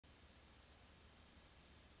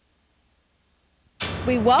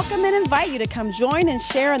We welcome and invite you to come join and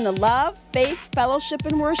share in the love, faith, fellowship,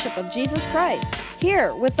 and worship of Jesus Christ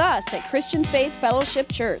here with us at Christian Faith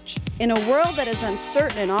Fellowship Church. In a world that is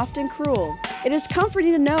uncertain and often cruel, it is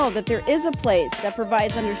comforting to know that there is a place that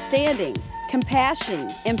provides understanding, compassion,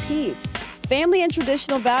 and peace. Family and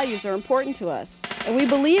traditional values are important to us, and we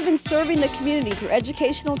believe in serving the community through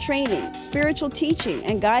educational training, spiritual teaching,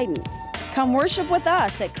 and guidance. Come worship with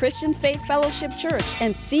us at Christian Faith Fellowship Church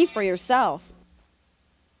and see for yourself.